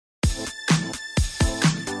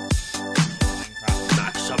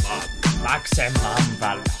maximum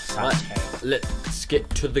velocity. Right, let's get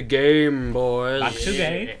to the game, boys. Back to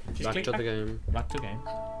game. Just Back click to the game. Back to game.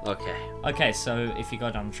 Okay. Okay, so if you go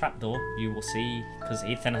down the trapdoor, you will see, because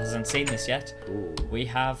Ethan hasn't seen this yet, Ooh. we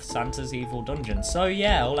have Santa's Evil Dungeon. So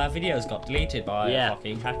yeah, all our videos got deleted by a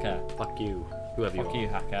fucking hacker. Fuck you. Whoever you are. Fuck you,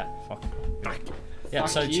 hacker. Fuck. Yeah, Fuck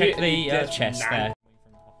so you, check the you dead chest man. there.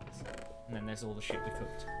 And then there's all the shit we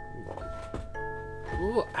cooked.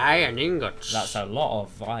 Ooh, iron ingots. That's a lot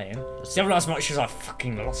of iron. Still not as much as I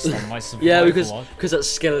fucking lost on my survival. Yeah, log. because that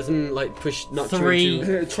skeleton like pushed not Three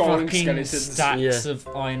Trolling fucking skeletons. stacks of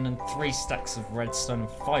iron and 3 stacks of redstone and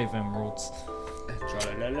 5 emeralds.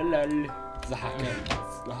 The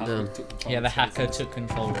hacker. Took control Yeah, the of hacker skeletons. took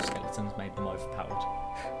control of skeletons, made them overpowered.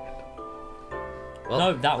 Well,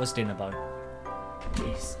 No, that was Dinnerbone.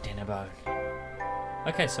 Jeez, Dinnerbone.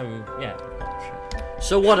 Okay, so yeah.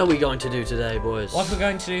 so what are we going to do today, boys? What we're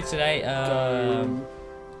going to do today,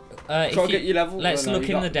 Try to get your level. let's No, no, look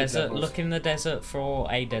you in got the good desert. levels. Look in the desert for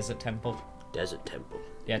a desert temple. Desert temple.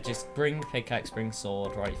 Yeah, just bring pickaxe, bring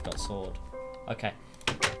sword. Right, you've got sword. Okay.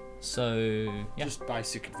 So yeah. Just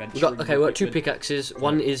basic adventure. We got 2 pickaxes.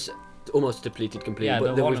 One is almost depleted completely, Yeah, but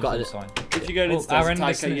the then one we've got of it. them's fine. If you go into Well, the our desert, end take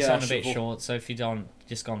distance is a on a bit shovel. short, so if you don't,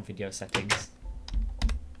 just go on video settings.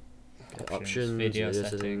 Options, video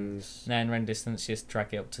settings. Then rend distance, just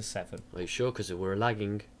drag it up to 7. Are you sure? Because we're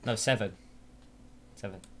lagging. No, 7.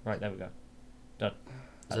 7. Right, there we go. Done.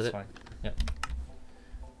 That's it? fine. Yep.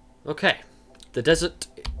 Okay. The desert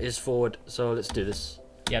is forward, so let's do this.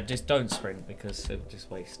 Yeah, just don't sprint because it'll just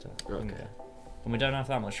waste. Okay. And we don't have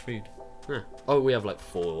that much food. Yeah. Oh, we have like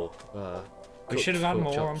 4. We should have had cooked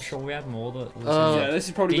more. I'm chops. sure we had more. That was Yeah, this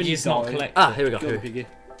is probably Did when you you just not die. collect? Ah, here we go. Go on, Here. piggy.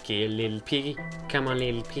 Okay, little piggy. Come on,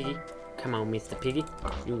 little piggy. Come on, Mr. Piggy.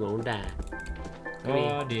 You gonna die. Come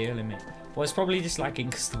here. Oh dear me. Well, it's probably just lagging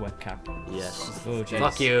because the webcam. Yes. Oh, jeez.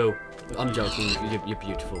 Fuck you. I'm joking. You're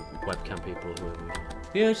beautiful webcam people.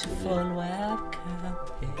 Beautiful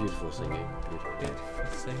webcam. Beautiful singing. Beautiful. Beautiful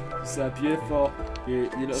singing. So beautiful. You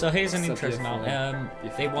look So here's an so interesting beautiful. one.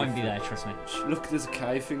 They won't be there, trust me. Look, there's a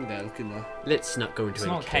cave thing there. Look in there. Let's not go into It's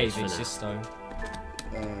any not cave, caves for it's now. just stone.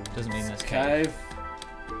 Uh, Doesn't mean there's cave. cave.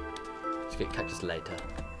 Let's get cactus later.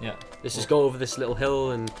 Yeah. Let's just go over this little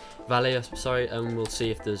hill and valley, sorry, and we'll see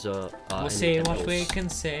if there's We'll any see what temples, we can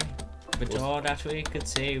see. But all that we could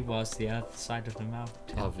see was the other side of the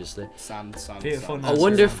mountain. obviously. Sand. Beautiful Sand. I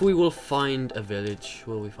wonder if we will find a village.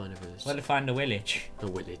 Will we find a village? Well, to find a village. A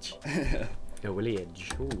village. A village.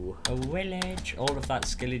 Ooh. A village. All of that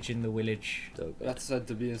skillage in the village. So good. That's a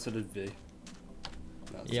W instead of V.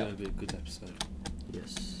 That's Yeah. gonna be a good episode.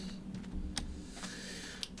 Yes.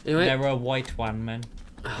 Anyway. There are white wan men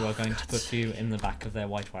who are going to God's put you in the back of their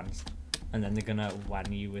white wans. And then they're going to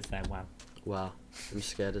wan you with their wan. Wow. I'm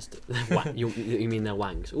scared as to... you mean their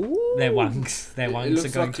wangs? Ooh. Their wangs. Their It wangs looks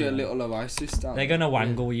are going like to... a little oasis down They're there. going to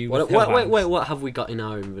wangle you What, with their wangs. wait, what have we got in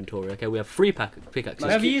our inventory? Okay, we have 3 pickaxes.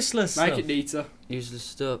 We have useless Make stuff. it neater. Useless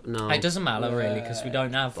stuff. No. It doesn't matter really because we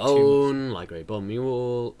don't have too Bone, like great bone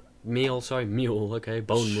mule. Mule, okay,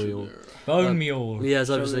 bone mule. bone mule. Yes,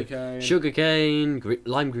 obviously. Sugarcane. Sugarcane,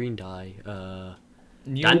 lime green dye,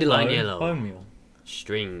 Mule dandelion bone, yellow. Bone mule.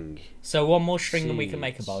 string. So one more string and we can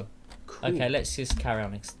make a Seeds. bow. Cool. Okay, let's just carry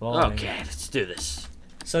on exploring. Okay, let's do this.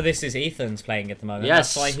 So this is Ethan's playing at the moment.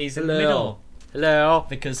 Yes. That's why he's in the Hello. middle. Hello.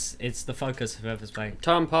 Because it's the focus of whoever's playing.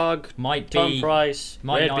 Tom Pog, Might Tom be... Price,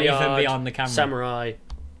 Might Red not Beard, even be on the camera. Samurai,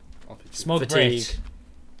 Smug Fatigue. Brit.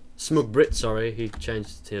 Smug Brit, sorry, he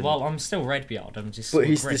changed to... Well, I'm still Redbeard. I'm just But Smug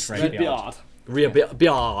he's Brit this- Red Redbeard. Beard.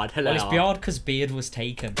 Beard, hello. Well, it's Beard because beard was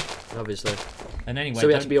taken. Obviously. And anyway, So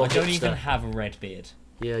we have to be all I don't hipster. even have a red beard.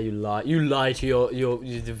 Yeah, you lie. You lie to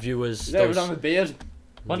the viewers. You don't even those- have a beard.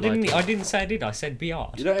 Well, you lie to- I didn't say I did. I said Beard.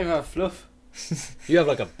 You don't even have fluff. You have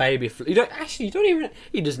like a baby fluff. You don't actually. You don't even.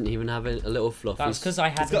 He doesn't even have a little fluff. That's He's- because I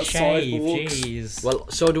hadn't got shaved. cyborgs. Jeez. Well,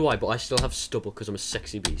 so do I, but I still have stubble because I'm a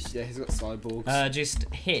sexy beast. Yeah, he's got cyborgs. Just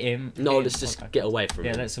hit him. No, hit let's him. just Okay. get away from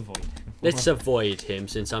Yeah, him. let's avoid. Let's avoid him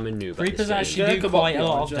since I'm a noob. at this Creepers game. actually Yeah, do come on, quite a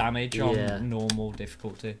lot of Roger. damage on Yeah. normal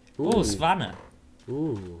difficulty. Ooh. Oh, Savannah.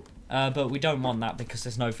 Ooh. But we don't want that because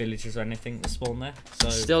there's no villagers or anything that spawn there. So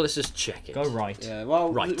Still, let's just check it. go right. Yeah,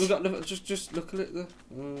 well, Right. we got just look at it.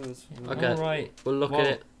 Okay. All right. We'll look Well, at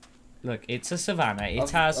it. Look, it's a savannah. It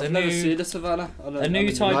I've has a never new seen a savannah. a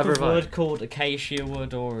new type Neither of have I. wood called acacia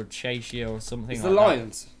wood or acacia or something Is like the that.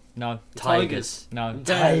 lions? No, Tigers. no.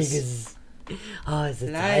 Tigers. Oh, it's a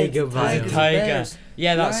Lions, tiger It's a biome. tigers. tiger. bears.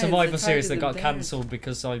 Yeah, that Lions Survivor and series that tigers got and bears. cancelled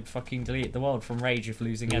because I fucking deleted the world from rage of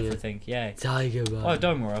losing Yeah. everything. Yeah. Tiger biome. Oh,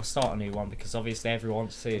 don't worry, I'll start a new one because obviously everyone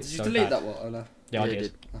wants to see it. Did you so delete bad. that one? Oh, no. Yeah, I Yeah,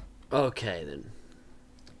 did. Okay then.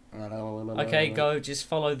 Okay, go. Just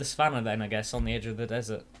follow the savannah then, I guess, on the edge of the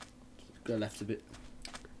desert. Go left a bit.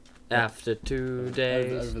 After 2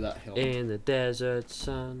 days Over that hill. in the desert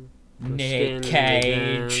sun. Nick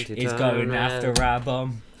Cage is going after our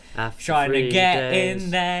bum. Trying to get in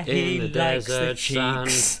there, he likes the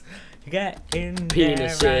cheeks. Get in there,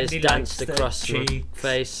 Penises danced across my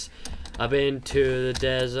face. I've been to the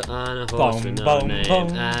desert on a horse with no name,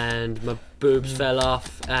 and my boobs fell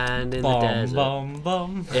off. And in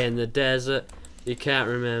the desert, you can't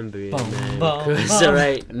remember your name, cause there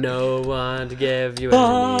ain't no one to give you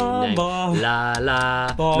any name. La la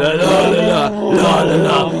la la la la la la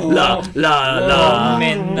la la la la la la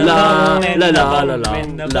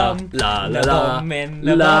la la la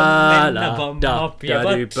la la.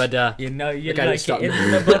 You know you Okay, like stop. it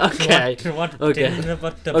in the butt. Okay, okay.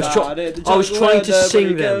 I was trying to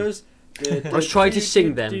sing them. I was trying to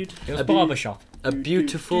sing them. It was barbershop. A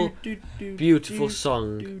beautiful, beautiful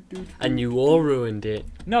song, and you all ruined it.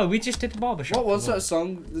 No, we just did the barbershop. What was that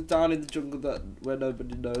song? The Down in the Jungle that where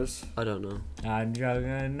nobody knows. I don't know. And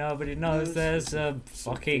nobody knows there's a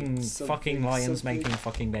fucking lions something. making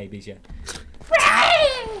fucking babies yet.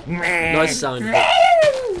 Nice sound.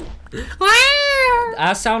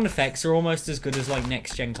 Our sound effects are almost as good as like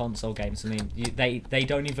next gen console games. I mean, they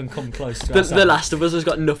don't even come close to our sound. The Last of Us has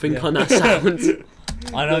got nothing on our sounds.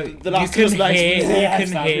 I know. The Last of Us you can sounds hear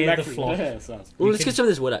the electric. flop. Yeah, sounds. Well, let's get some of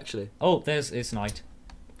this wood actually. Oh, it's night.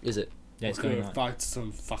 Is it? Yeah, it's We're going gonna night. fight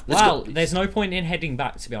some fucking. Well, there's no point in heading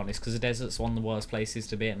back, to be honest, because the desert's one of the worst places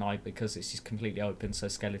to be at night because it's just completely open, so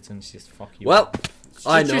skeletons just fuck you Well, up.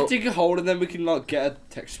 I know. Just dig a hole and then we can like get a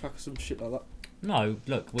texture pack or some shit like that. No,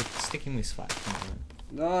 look, we're sticking with fact.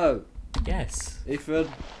 No, Yes. Ethan.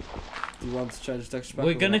 Do you want to change the texture pack?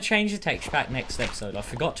 We're or going to not? change the texture pack next episode. I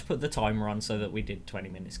forgot to put the timer on so that we did 20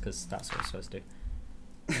 minutes, because that's what we're supposed to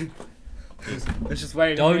do. Let's just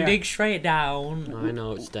wait. Don't dig straight down. I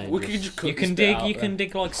know it's dangerous. We can just cut You this can bit dig. out You then. can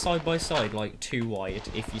dig like side by side, like 2 wide,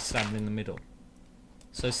 if you stand in the middle.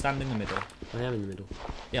 So stand in the middle. I am in the middle.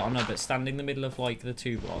 Yeah, I know, but stand in the middle of like the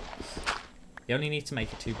 2 blocks. You only need to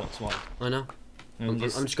make it 2 blocks wide. I know. And I'm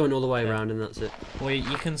just going all the way around and that's it. Well,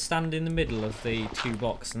 you can stand in the middle of the 2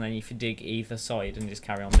 blocks, and then if you dig either side and just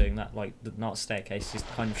carry on doing that, like not a staircase, just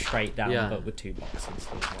kind of straight down, Yeah. but with 2 blocks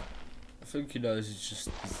instead of 1. I think he knows he's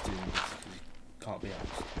doing this because he can't be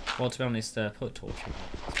honest. Well, to be honest, put a torch in there.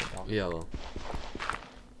 It's a bit dark. Yeah, well. Uh,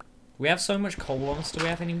 We have so much coal on us. Do we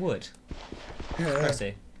have any wood?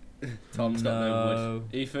 Pressy. Tom's got no No.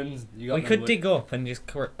 wood. Ethan, you got We no could wood. dig up and just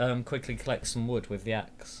quickly collect some wood with the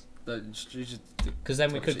axe. Because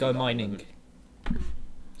then we could go mining.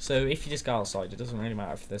 So if you just go outside, it doesn't really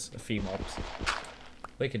matter if there's a few mobs.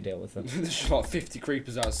 We can deal with them. There's like 50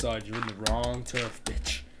 creepers outside. You're in the wrong turf,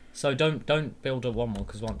 bitch. So don't build up one more,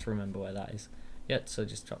 because we want to remember where that is. Yep, so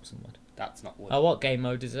just drop some wood. That's not wood. Oh, what game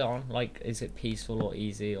mode is it on? Like, is it peaceful or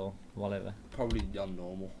easy or whatever? Probably on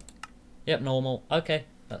normal. Yep, normal. Okay,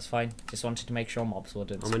 that's fine. Just wanted to make sure mobs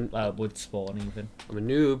wouldn't would spawn even. I'm a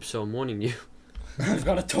noob, so I'm warning you. I've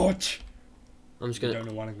got a torch. I'm just I gonna. don't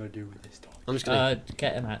know what I'm gonna do with this torch. I'm just gonna.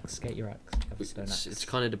 Get an axe. Get your axe. Have a stone axe. It's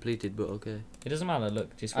kind of depleted, but okay. It doesn't matter.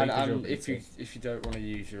 Look, just wait for And if durability. you don't want to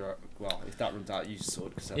use your if that runs out, use a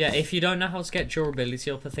sword. Cause Yeah, if you don't know how to get durability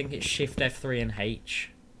up, I think it's Shift F3 and H,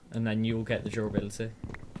 and then you'll get the durability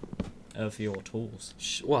of your tools.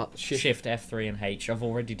 What? Shift F3 and H. I've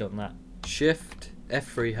already done that. Shift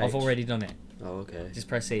F3H. I've already done it. Oh, okay. Just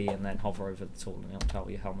press E and then hover over the tool, and it'll tell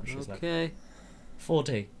you how much is left. Okay.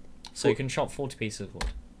 40. So you can chop 40 pieces of wood.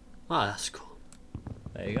 Ah, that's cool.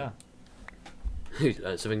 There you go.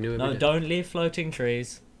 Learn something new every No, day. don't leave floating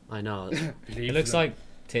trees. I know. It looks like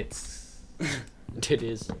tits. It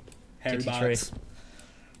is. hairy titty bats.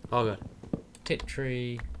 Oh god. Tit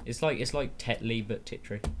tree. It's like Tetley but tit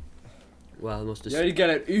tree. Well, I must have. Yeah, you get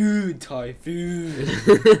it. Ooh, typhoon.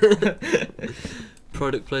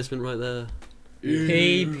 Product placement right there.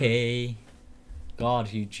 PP.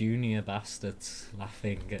 God, you junior bastards,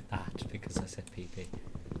 laughing at that because I said PP.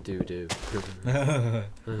 Do.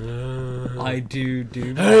 I do.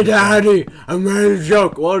 Hey, Daddy, I made a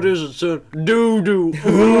joke. What is it, son? Do.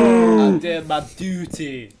 I did my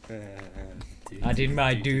duty. I did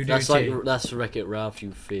my duty. That's Wreck-It Ralph,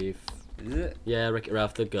 you thief. Is it? Yeah, Wreck-It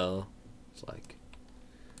Ralph, the girl. It's like.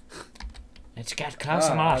 Let's get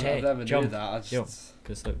closer, Marty. I never knew Jump. that. I Jump. just...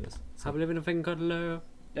 Because look this. I believe in a thing called love.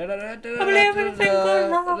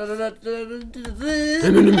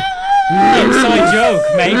 Inside joke.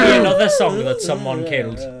 Maybe another song that someone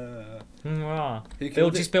killed.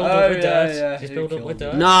 Just build up with dirt. Just build up with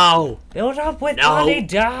dirt. No! Build up with bloody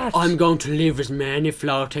dirt. I'm going to leave as many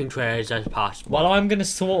floating trays as possible. Well, I'm going to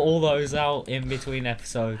sort all those out in between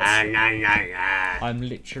episodes. I'm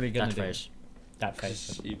literally going to do that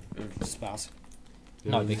face.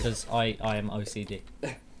 No, because I am OCD.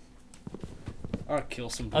 I'll kill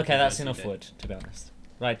some. Okay, that's enough wood, to be honest.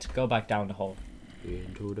 Right, go back down the hole.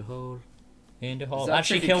 Into the hole. In the hole.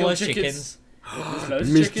 Actually, kill those chickens.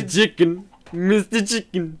 Mr. Chicken. Mr.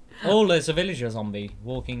 Chicken. Oh, there's a villager zombie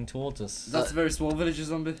walking towards us. That's a very small villager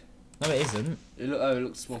zombie. No, it isn't. It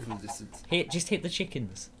looks small from a distance. Just hit the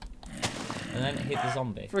chickens. And then hit the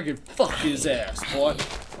zombie. Friggin' fuck his ass, boy.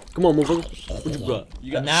 Come on, motherfucker. What you got?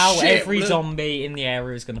 You got now shit, every zombie in the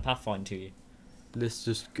area is going to pathfind to you. Let's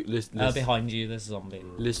just behind you, there's a zombie.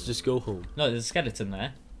 Let's just go home. No, there's a skeleton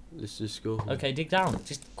there. Let's just go home. Okay, dig down.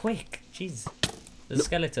 Just quick. Jeez. There's a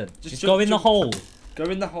skeleton. Just go in the hole. Go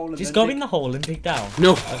in the hole and just go in the hole and dig down.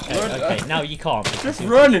 No. Okay, now you can't. Just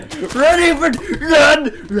run!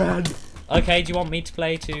 Run! Okay, do you want me to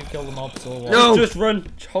play to kill the mobs or what? No! Just run.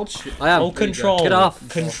 Hold shit. I am. Oh, control. Get off.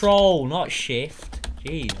 Control, not shift.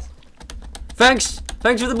 Jeez. Thanks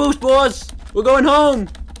for the boost, boys. We're going home.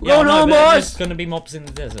 We're going home, boys. There's gonna be mobs in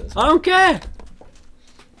the desert. I don't care.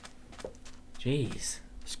 Jeez.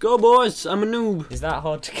 Let's go, boys. I'm a noob. Is that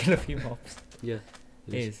hard to kill a few mobs? Yeah.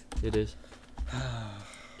 It is. It is.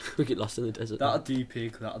 We get lost in the desert. That'll do,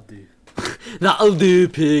 pig. That'll do. That'll do,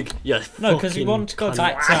 pig. Yeah. No, because we want to go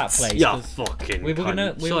back to that place. Yeah, fucking. We were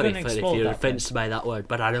gonna Sorry explore if you're that offended by that word,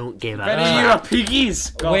 but I don't give a. You're a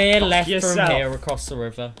piggies. We're left from here across the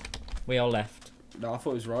river. We are left. No, I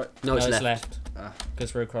thought it was right. No, it's left.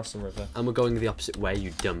 Because we're across the river. And we're going the opposite way,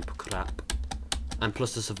 you dumb crap. And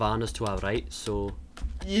plus the savannah's to our right, so.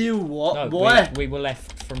 You what, no, boy? We were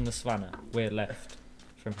left from the savannah. We're left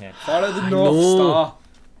from here. Follow the North Star.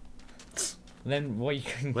 Then what you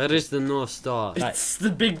can... Where is the North Star? It's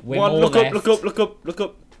the big one. Look up, look up, look up, look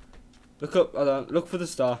up. Look up, look for the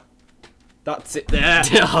star. That's it there.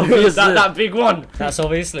 that big one. That's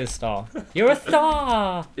obviously a star. You're a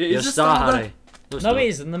star. You're a star, Harry. No, it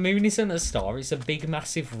isn't. The moon isn't a star. It's a big,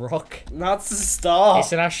 massive rock. That's a star.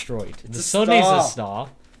 It's an asteroid. The sun is a star.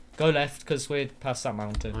 Go left, because we're past that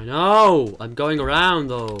mountain. I know. I'm going around,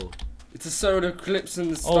 though. It's a solar eclipse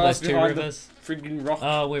and the stars there's two behind rivers. The friggin' rock.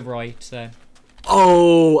 Oh, we're right there.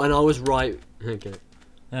 Oh, and I was right. Okay.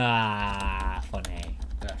 Ah, funny.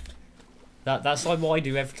 Left. That's like what I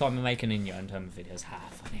do every time I make an innuendo videos. Ha,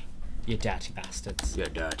 funny. You dirty bastards. You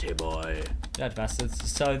dirty boy. Dirty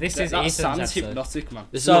bastards. So this is that Ethan's sounds episode. hypnotic, man.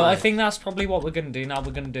 So I think that's probably what we're going to do now.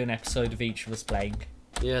 We're going to do an episode of each of us playing.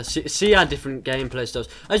 Yeah, see our different gameplay styles.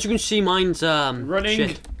 As you can see, mine's running.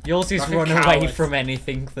 Shit. Yours is like run away from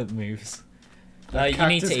anything that moves. You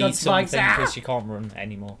need to eat something because you can't run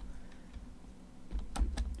anymore.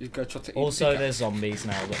 You go try to also, there's zombies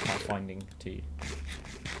now that are finding to you.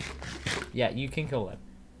 Yeah, you can kill them.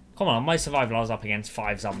 Come on, my survival I was up against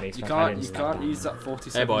 5 zombies. You can't use that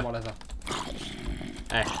 47 whatever.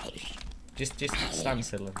 Hey. Just stand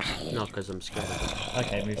still. No, because I'm scared.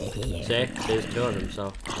 Okay, move on. See, there's 2 of them,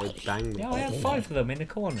 so they bang me. Yeah, I had 5 of them in the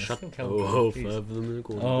corner. Shut Still up. killed Oh, them. 5 of them in the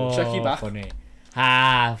corner. Oh, check your back. Funny.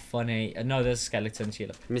 Ah, funny. No, there's skeletons here.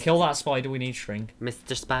 Kill that spider, we need shrink.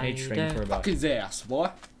 Mr. Spider. Need shrink for a Fuck his ass, boy.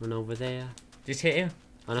 Run over there. Just hit him.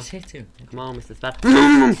 I know. Just hit him. Come on, Mr. Spider.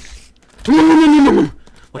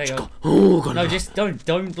 What you got? Oh, God. No, just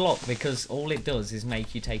don't block, because all it does is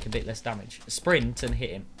make you take a bit less damage. Sprint and hit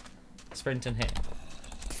him. Sprint and hit him.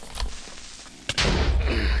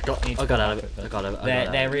 I got out of it. I got out of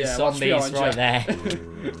it. There is zombies right there.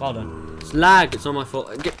 Hold on. It's lag. It's not my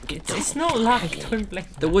fault. It's not lag. Don't blame.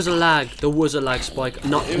 There was a lag. There was a lag spike.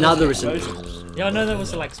 Now there isn't. Yeah, I know there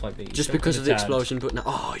was a lag spike. Just because of the explosion, but now.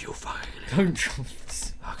 Oh, you fucking. Don't jump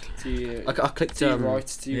this. I clicked to right.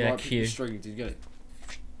 To yeah, right. Q. String. Did you get it?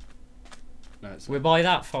 No, it's we're by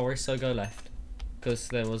that forest, so go left. Because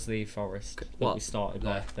there was the forest that what? we started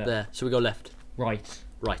There. by. There. So we go left. Right.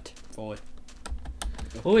 Right. Forward.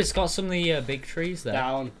 Oh, it's got some of the big trees there.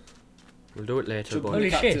 Down. We'll do it later, boy.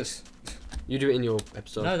 Holy shit. You do it in your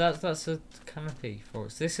episode. No, that's a canopy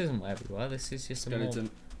forest. This isn't where we were. This is just a more...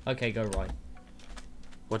 Okay, go right.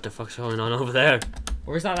 What the fuck's going on over there?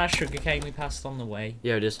 Or is that sugarcane we passed on the way?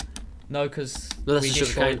 Yeah, it is. No, because No, that's we a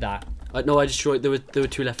destroyed sugarcane. that. No, I destroyed. There were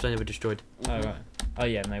 2 left. I never destroyed. Oh right. Oh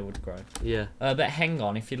yeah, and they would grow. Yeah. But hang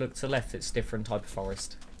on, if you look to the left, it's a different type of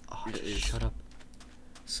forest. Oh, shut up.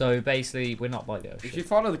 So basically, we're not by the ocean. If you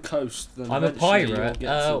follow the coast, then I'm a eventually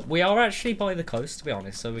pirate. We are actually by the coast, to be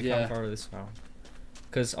honest, so we can't follow this around.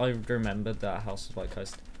 Because I remembered that our house was by the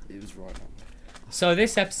coast. It was right. So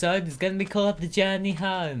this episode is going to be called The Journey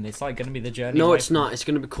Home. It's like going to be the journey. No, it's not. It's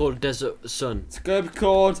going to be called Desert Sun. It's going to be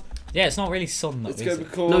called... Yeah, it's not really sun though, It's is going to it?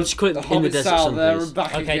 be called... No, just call it In the Desert Sun, there please. and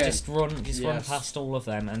back Okay, again. just run past all of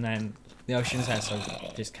them, and then the ocean's there. So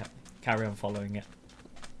just carry on following it.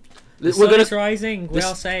 The sun is rising. We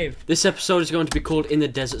are saved. This episode is going to be called In the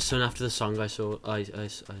Desert Sun after the song I Left.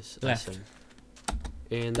 sang.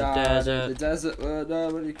 In the desert. The desert where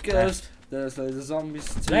nobody goes. There's loads of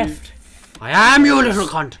zombies too. Left. I am you little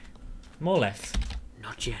cunt. More left.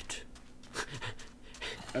 Not yet.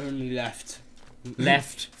 Only left.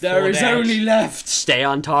 Left. There is only left. Stay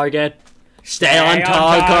on target. Stay on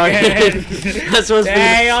target. That's what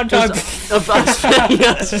on target.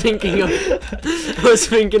 I was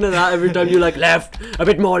thinking of that every time you like left. A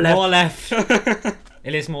bit more left. More left.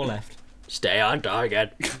 It is more left. Stay on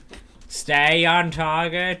target. Stay on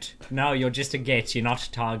target. No, you're just a git. You're not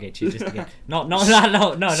a target. You're just a git. No.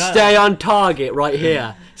 Stay on target right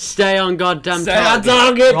here. Stay on goddamn Stay target. on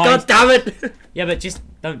target. Right. God damn it. Yeah, but just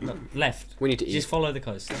don't left. We need to eat. Just follow the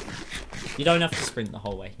coast. You don't have to sprint the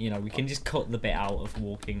whole way. You know, we can just cut the bit out of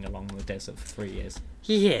walking along the desert for 3 years.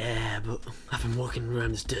 Yeah, but I've been walking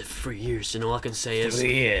around this desert for years, and all I can say is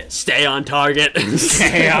 3 years. stay on target.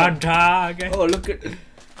 Stay on target. Oh, look at...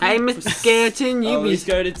 Hey, Mr. Skeleton, you be... he's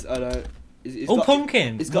going into... Oh, no. He's Oh, got,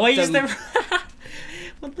 pumpkin. he's got Why is them- there...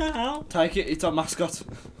 What the hell? Take it, it's our mascot.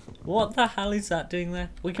 What the hell is that doing there?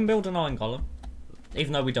 We can build an iron golem.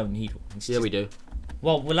 Even though we don't need one. Yeah, we do.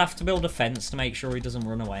 Well, we'll have to build a fence to make sure he doesn't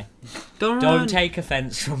run away. Don't Don't take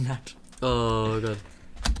offence from that. Oh, God.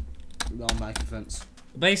 I'll make a fence.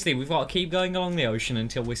 Basically, we've got to keep going along the ocean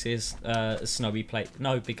until we see a snowy place.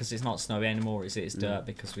 No, because it's not snowy anymore, is it? It's dirt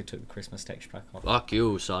because we took the Christmas texture pack off. Fuck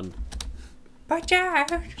you, son. But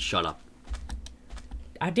Dad, Shut up.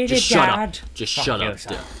 I did Just it, shut Dad. up. Just Fuck shut you, up.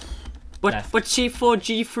 son. But Left. C4,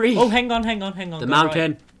 G3. Oh, hang on. the Go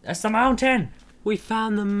mountain. right. That's the mountain. We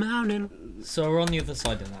found the mountain. So we're on the other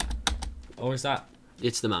side of that. Or is that...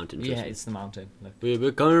 It's the mountain. Yeah, it's the mountain. Look. We were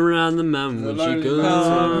going around the mountain when she lonely goes.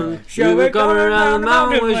 mountain. We were going around the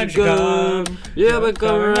mountain when she goes. Yeah, we're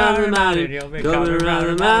going around the mountain. Going around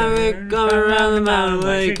the mountain. Going around the mountain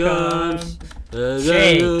when she comes.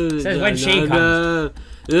 She. Says when she comes.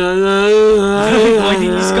 Why didn't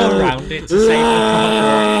you just go around it to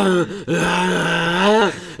save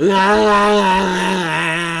the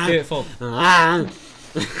Beautiful.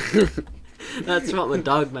 That's what my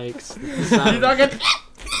dog makes. Your dog get... That's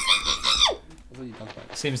what your dog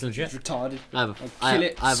makes. Seems legit. It's retarded. Kill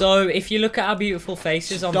it. So if you look at our beautiful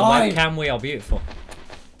faces on the Die. webcam, we are beautiful.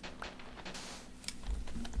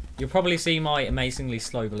 You'll probably see my amazingly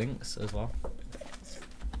slow blinks as well.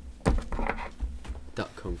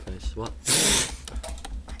 .com face. What?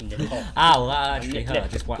 Ow, that actually hurt. I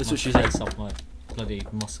just whacked That's my what she face off my bloody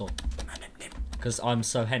muscle. Because I'm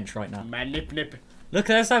so hench right now. Man, nip. Look,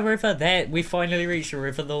 there's that river there. We finally reached the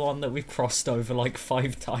river, the one that we've crossed over like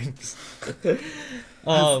 5 times.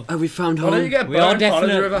 Oh, Have we found Why don't you home? get we are burned, follow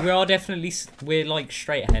the river? definitely, we're like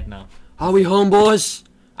straight ahead now. Are we home, boys?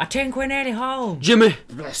 I think we're nearly home. Jimmy,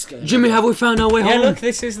 Let's go. Jimmy, have we found our way Yeah, home? look,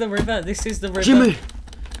 this is the river. Jimmy,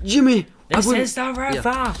 This have we, is the river.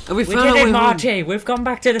 Have we We found did our way it, home? Marty. We've gone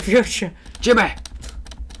back to the future. Jimmy.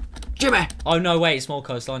 Oh no, wait, small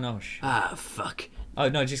coastline. Oh, Ah, fuck. oh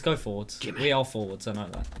no, just go forwards. Jimmy. We are forwards. I know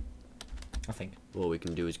that. I think. All we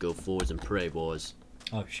can do is go forwards and pray, boys.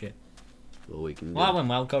 Oh shit. All we can do. Well, that went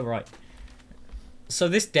well. Go right. So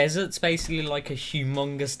this desert's basically like a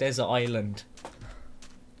humongous desert island.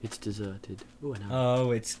 It's deserted. Oh, no.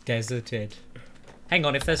 Oh, it's deserted. Hang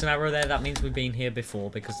on, if there's an arrow there, that means we've been here before,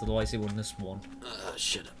 because otherwise it wouldn't have spawned.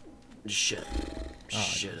 Shut up. Shut up. Oh,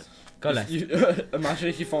 Shut up. Go left. Imagine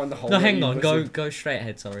if you find the hole. No, that hang you on. was in. Go straight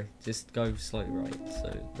ahead. Sorry, just go slightly right.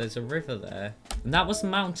 So there's a river there, and that was the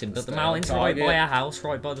mountain. But the Stay on mountain's right by target. our house,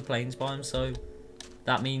 right by the plains biome. So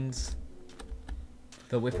that means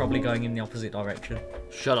that we're probably going in the opposite direction.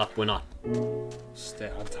 Shut up, we're not. Stay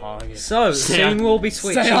on target. So Stay soon on- we'll be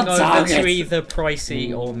switching on over target. to either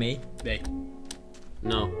Pricey or me. Me.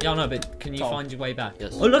 No. Yeah, no, but can you Tom. find your way back?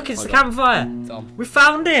 Yes. Oh look, it's the Hold campfire. Tom. We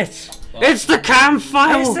found it. It's the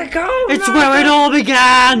campfire! It's the campfire. It's where it all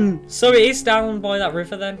began! So it is down by that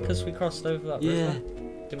river then, because we crossed over that Yeah. river,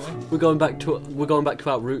 didn't we? We're going back to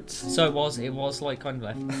our roots. So it was like kind of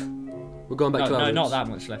left. We're going back to our No, roots. not that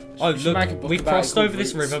much left. Oh should make a look, book we about it crossed called over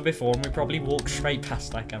this Roots. river before, and we probably walked straight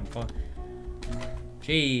past that campfire.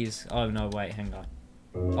 Jeez. Oh no, wait, hang on.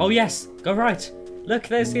 Oh yes, go right. Look,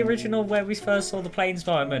 there's the original where we first saw the plains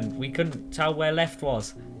biome, and we couldn't tell where left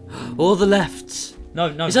was. All the lefts. No,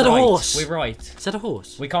 no. Is that a right. horse? We're right. Is that a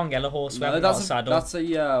horse? We can't get a horse. We No, haven't got a that's saddle. that's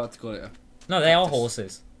a what to call it? No, they are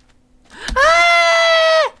horses. Ah!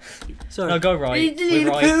 Sorry. No, go right. We're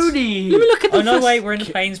right. Pony. Let me look at the Oh no, wait, we're in the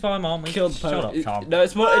plains biome, aren't we? Killed the Shut up, pony. Tom. No,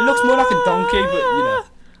 it's more. It looks more like a donkey, but you know.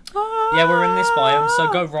 Yeah, we're in this biome,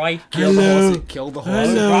 so go right. Kill the horse. Kill the horse.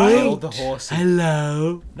 Kill the horse.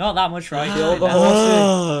 Hello. Not that much right. Kill the horse.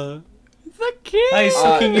 horse. The kid. Oh, he's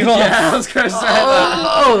sucking you off. Yeah, I was gonna say that.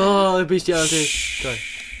 Oh, bestiality.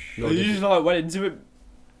 Go. You just like went into it.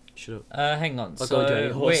 Shut up. Hang on. I'll So go to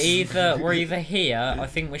any horse. we're either here. I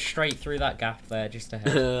think we're straight through that gap there, just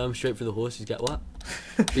ahead. I'm straight for the horses. Get what?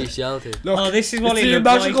 Bestiality. Look, Oh, this is what it's it the looks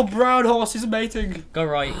magical like. brown horses mating. Go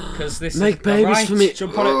right, because this Make is babies right. for me.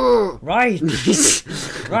 Jump on it. Right,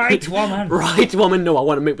 right, woman. Right, woman. No, I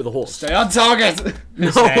want to mate with a horse. Stay on target. No,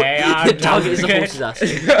 Stay on the target is the target. horse's ass.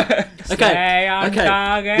 Stay Okay, on okay.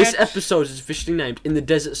 target. This episode is officially named "In the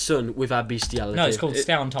Desert Sun with Our Bestiality." No, it's called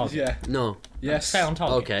Stay on Target. Yeah. No. Yes. Stay on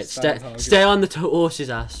target. Okay, Stay on stay target. on the horse's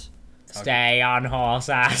ass. Stay on horse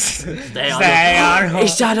ass. Stay on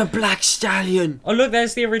horse. Is that a black stallion? Oh look,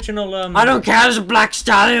 there's the original. I don't care. It's a black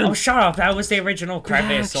stallion. Oh shut up! That was the original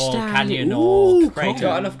crevice Black or stallion. canyon Ooh, or crater.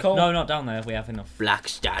 Got enough coal? No, not down there. We have enough. Black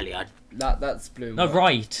stallion. That's blue. No,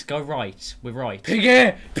 right. Go right. We're right.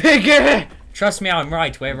 Piggy! Piggy! Trust me, I'm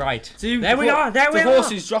right. We're right. See, There we are. There we the are.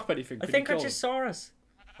 horses drop anything. I can think you I kill just saw us.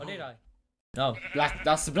 Or did I? No.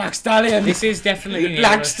 That's the black stallion. This is definitely the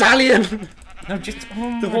black stallion. stallion. No, just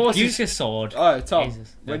The horses. use your sword. Oh, Tom.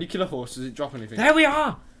 Jesus. When Yeah. you kill a horse, does it drop anything? There we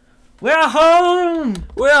are. We're home.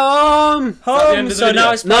 We're home. the Home. end of the So video?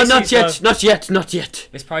 now it's No, pricey, not yet. so- Not yet. Not yet.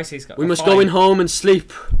 It's pricey. We must go in home and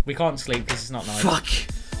sleep. We can't sleep because it's not nice. Fuck.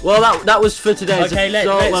 Well, that was for today's Okay, episode.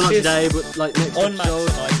 Well, not let's today, but like next Unmatched episode.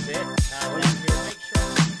 time.